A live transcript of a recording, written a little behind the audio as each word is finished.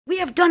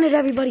have done it,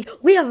 everybody.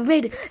 We have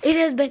made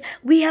it.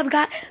 We have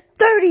got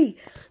 30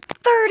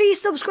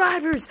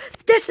 subscribers.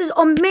 This is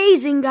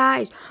amazing,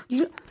 guys.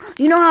 You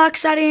know how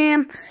excited I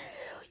am?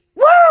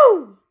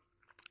 Woo!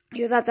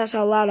 You thought that's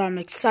how loud I'm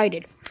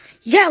excited.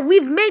 Yeah,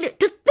 we've made it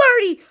to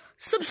 30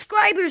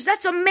 subscribers.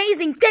 That's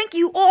amazing. Thank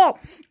you all.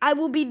 I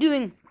will be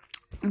doing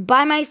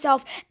by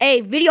myself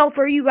a video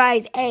for you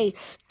guys, a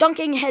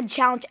dunking head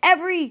challenge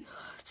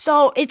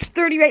so it's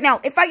 30 right now.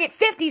 If I get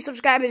 50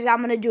 subscribers,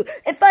 I'm gonna do it.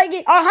 If I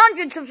get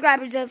 100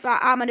 subscribers,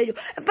 I'm gonna do it.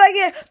 If I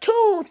get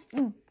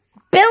 2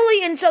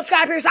 billion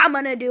subscribers, I'm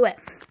gonna do it.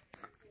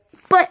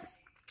 But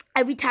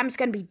every time it's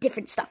gonna be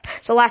different stuff.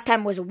 So last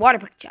time was a water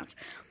bucket challenge.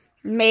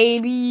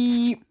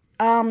 Maybe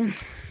a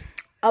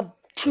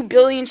 2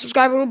 billion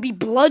subscriber will be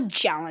blood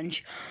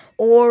challenge,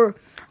 or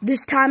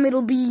this time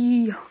it'll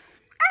be,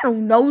 I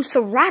don't know,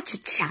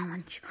 sriracha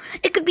challenge.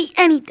 It could be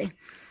anything.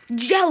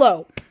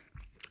 Jello.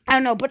 I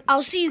don't know, but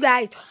I'll see you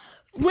guys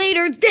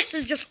later. This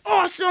is just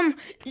awesome.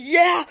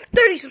 Yeah,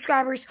 30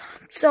 subscribers.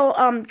 So,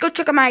 go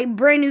check out my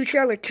brand new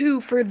trailer 2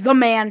 for The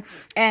Man,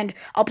 and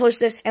I'll post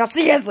this, and I'll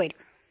see you guys later.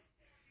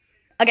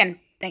 Again,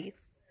 thank you.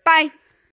 Bye.